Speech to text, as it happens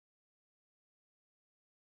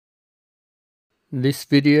This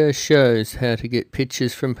video shows how to get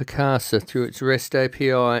pictures from Picasa through its REST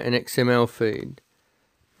API and XML feed.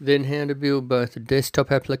 Then how to build both a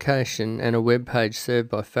desktop application and a web page served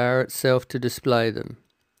by Pharo itself to display them.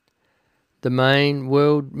 The main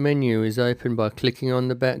World menu is opened by clicking on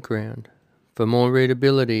the background. For more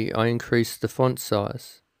readability, I increase the font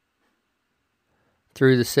size.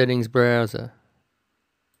 Through the settings browser.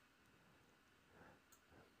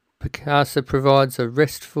 Picasa provides a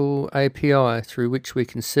RESTful API through which we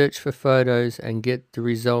can search for photos and get the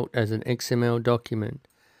result as an XML document.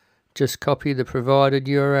 Just copy the provided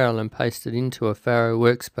URL and paste it into a Pharo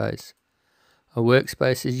workspace. A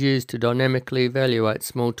workspace is used to dynamically evaluate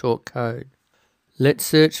Smalltalk code. Let's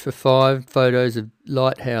search for 5 photos of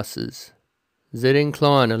lighthouses.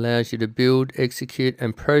 ZEncline allows you to build, execute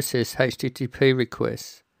and process HTTP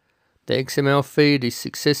requests. The XML feed is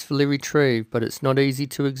successfully retrieved, but it's not easy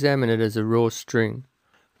to examine it as a raw string.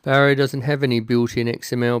 Pharo doesn't have any built-in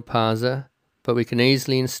XML parser, but we can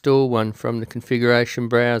easily install one from the configuration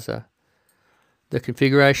browser. The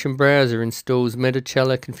configuration browser installs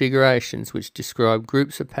metachellar configurations which describe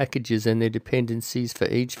groups of packages and their dependencies for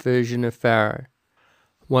each version of Pharo.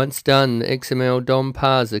 Once done, the XML DOM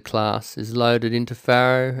parser class is loaded into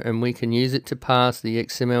Pharo and we can use it to parse the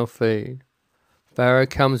XML feed. Pharo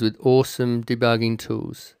comes with awesome debugging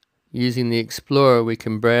tools. Using the Explorer, we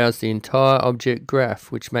can browse the entire object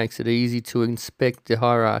graph, which makes it easy to inspect the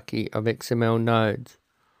hierarchy of XML nodes.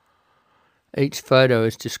 Each photo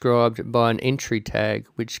is described by an entry tag,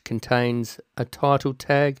 which contains a title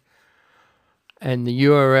tag and the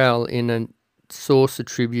URL in a source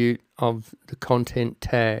attribute of the content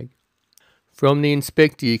tag. From the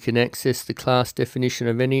inspector, you can access the class definition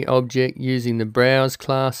of any object using the Browse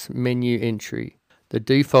class menu entry. The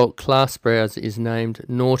default class browser is named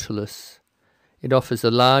Nautilus. It offers a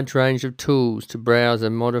large range of tools to browse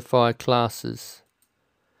and modify classes.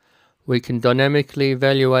 We can dynamically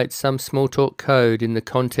evaluate some Smalltalk code in the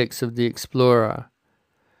context of the Explorer.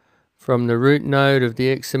 From the root node of the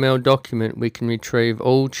XML document, we can retrieve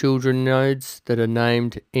all children nodes that are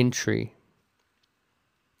named entry.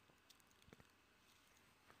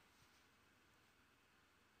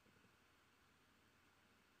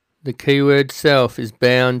 The keyword self is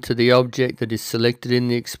bound to the object that is selected in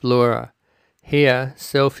the Explorer. Here,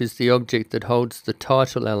 self is the object that holds the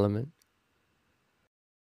title element.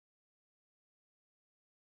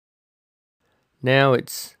 Now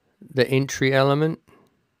it's the entry element.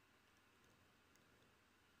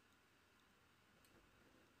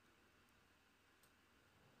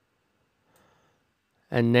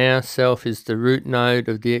 And now self is the root node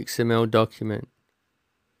of the XML document.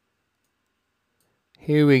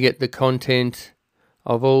 Here we get the content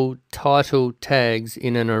of all title tags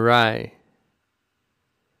in an array.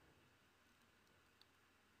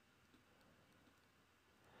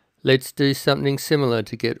 Let's do something similar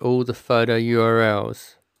to get all the photo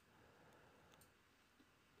URLs.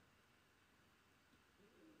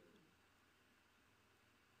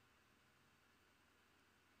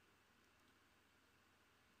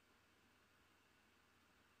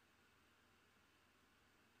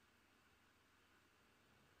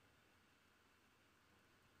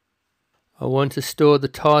 I want to store the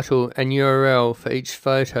title and URL for each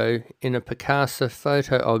photo in a Picasa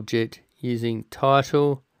photo object using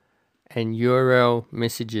title and URL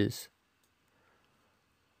messages.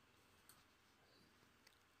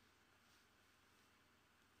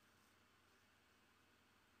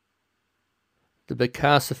 The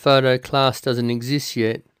Picasa photo class doesn't exist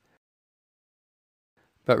yet,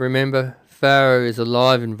 but remember, Pharo is a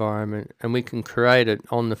live environment and we can create it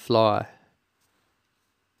on the fly.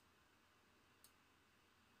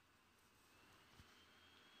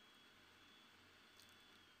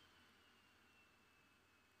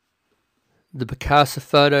 The Picasa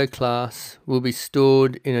photo class will be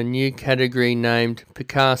stored in a new category named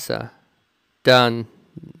Picasa. Done.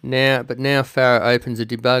 But now Pharo opens a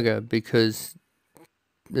debugger because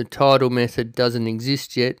the title method doesn't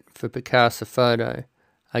exist yet for Picasa photo.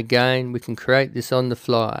 Again, we can create this on the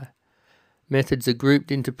fly. Methods are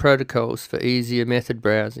grouped into protocols for easier method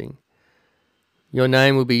browsing. Your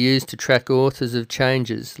name will be used to track authors of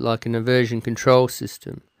changes, like in a version control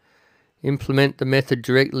system. Implement the method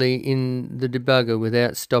directly in the debugger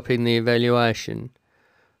without stopping the evaluation.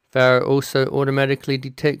 Pharo also automatically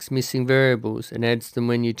detects missing variables and adds them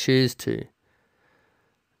when you choose to.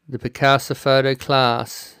 The Picasa photo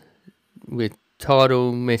class with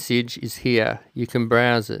title message is here. You can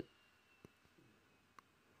browse it.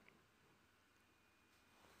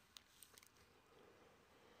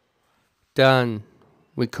 Done.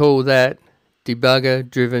 We call that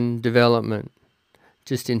debugger-driven development.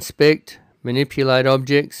 Just inspect, manipulate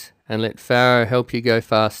objects, and let Pharo help you go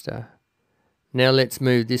faster. Now let's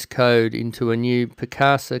move this code into a new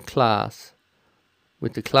Picasa class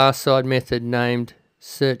with the class side method named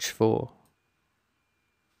search for.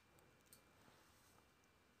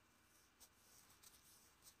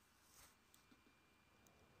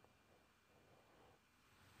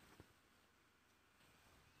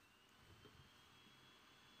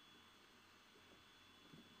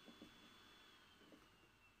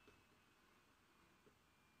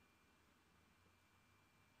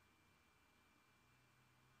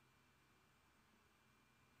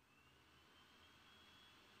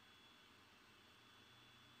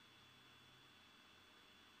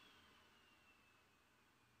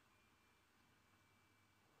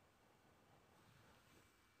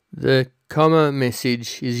 The comma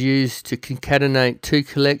message is used to concatenate two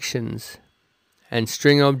collections, and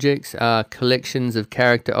string objects are collections of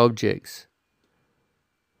character objects.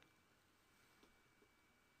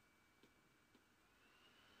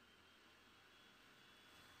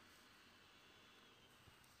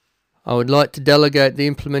 I would like to delegate the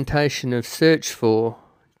implementation of search for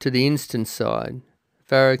to the instance side.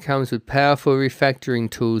 Pharo comes with powerful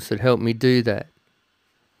refactoring tools that help me do that.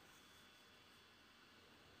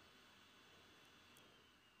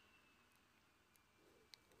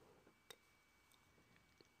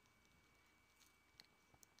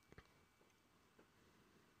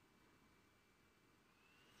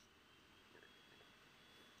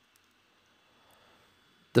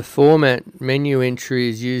 The format menu entry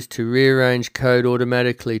is used to rearrange code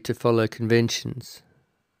automatically to follow conventions.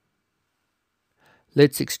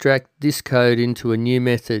 Let's extract this code into a new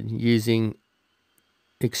method using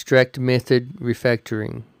extract method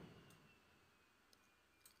refactoring.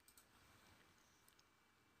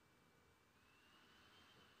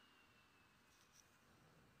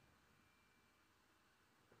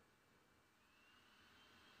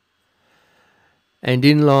 And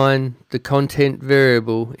inline the content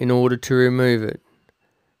variable in order to remove it.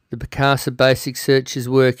 The Picasa basic search is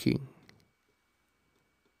working.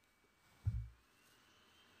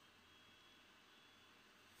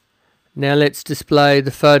 Now let's display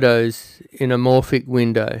the photos in a Morphic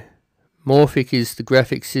window. Morphic is the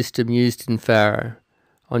graphic system used in Pharo.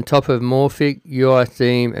 On top of Morphic, UI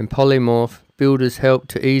theme and polymorph, builders help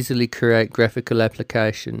to easily create graphical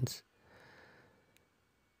applications.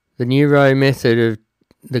 The new row method of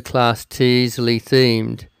the class T-easily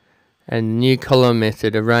themed and new column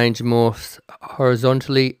method arrange morphs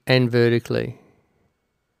horizontally and vertically.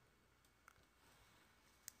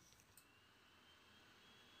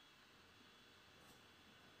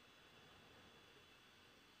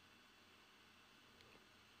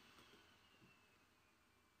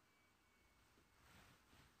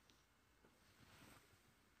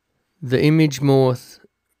 The image morph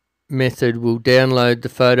method will download the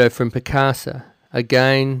photo from Picasa.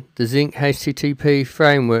 Again, the Zinc HTTP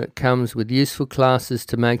framework comes with useful classes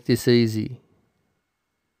to make this easy.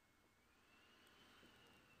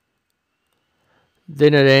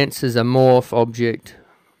 Then it answers a morph object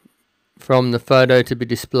from the photo to be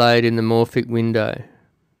displayed in the Morphic window.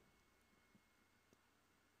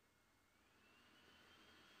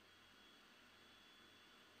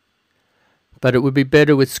 But it would be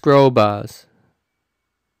better with scroll bars.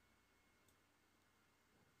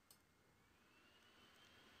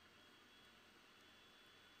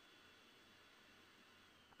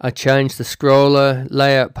 I changed the scroller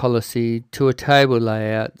layout policy to a table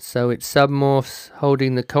layout so its submorphs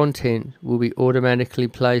holding the content will be automatically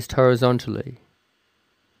placed horizontally.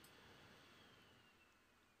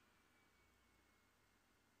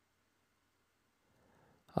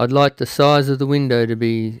 I'd like the size of the window to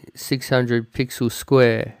be 600 pixels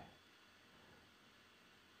square.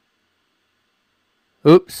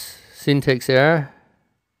 Oops, syntax error.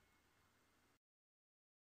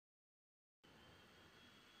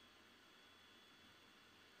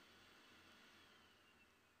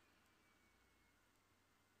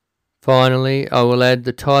 Finally, I will add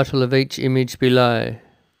the title of each image below.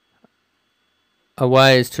 A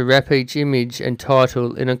way is to wrap each image and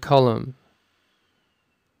title in a column.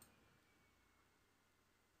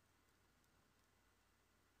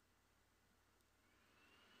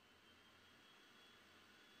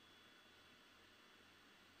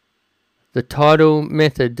 The title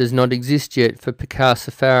method does not exist yet for Picasa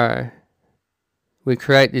Pharo. We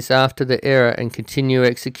create this after the error and continue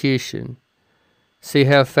execution. See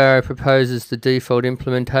how Pharo proposes the default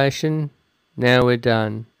implementation? Now we're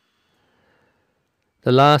done.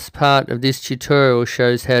 The last part of this tutorial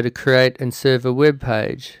shows how to create and serve a web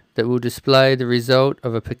page that will display the result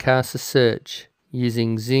of a Picasa search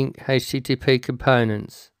using Zinc HTTP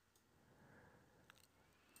components.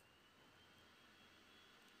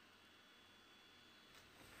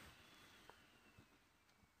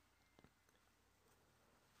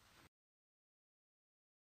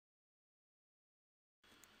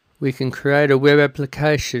 We can create a web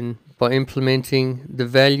application by implementing the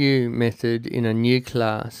value method in a new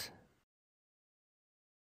class.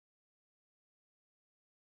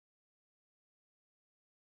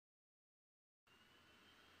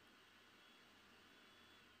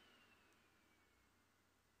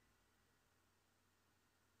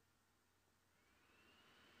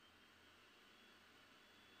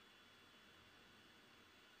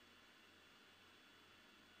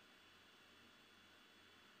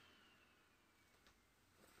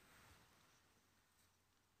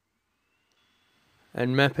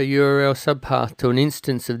 And map a URL subpath to an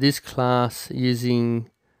instance of this class using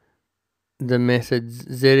the method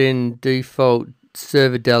zn default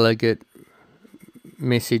server delegate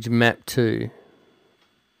message map to.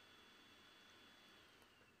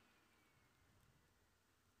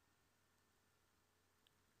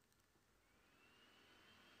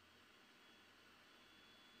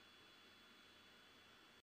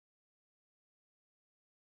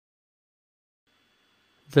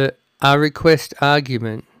 The request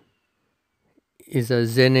argument is a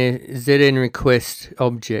zn request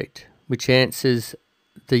object which answers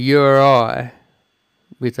the URI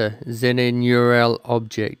with a zn URL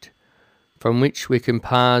object from which we can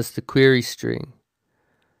parse the query string.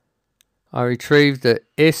 I retrieve the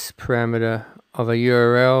s parameter of a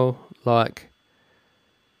URL like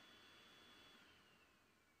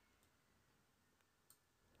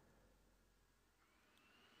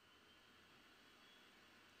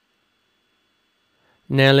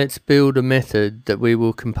now let's build a method that we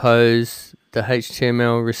will compose the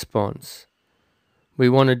HTML response. We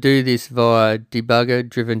want to do this via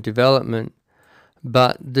debugger-driven development,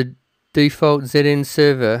 but the default ZN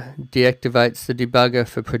server deactivates the debugger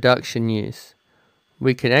for production use.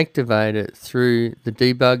 We can activate it through the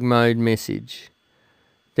debug mode message.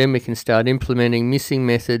 Then we can start implementing missing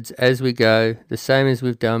methods as we go, the same as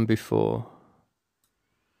we've done before.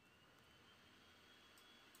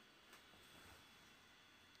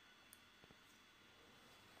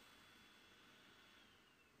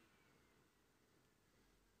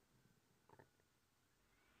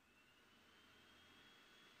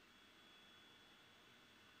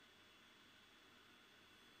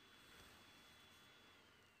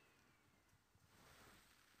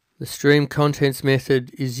 The stream contents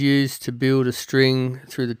method is used to build a string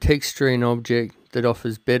through the text string object that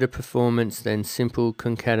offers better performance than simple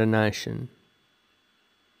concatenation.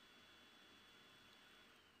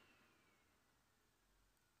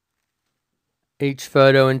 Each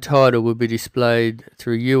photo and title will be displayed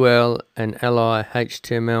through UL and li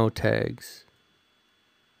HTML tags.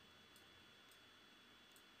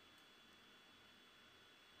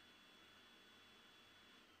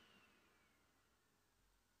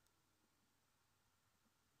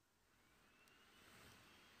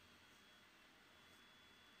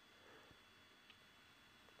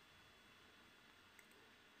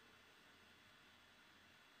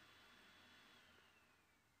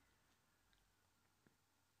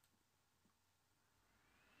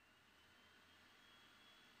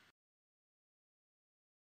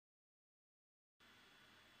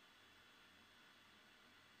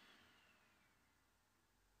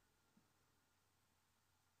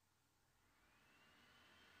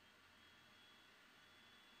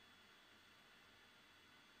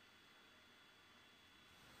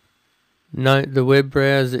 Note the web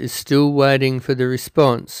browser is still waiting for the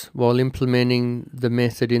response while implementing the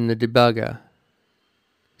method in the debugger.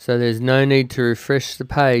 So there's no need to refresh the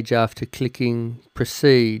page after clicking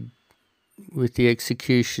proceed with the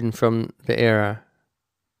execution from the error.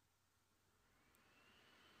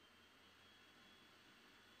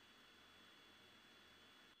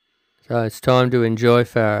 So it's time to enjoy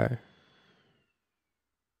Pharo.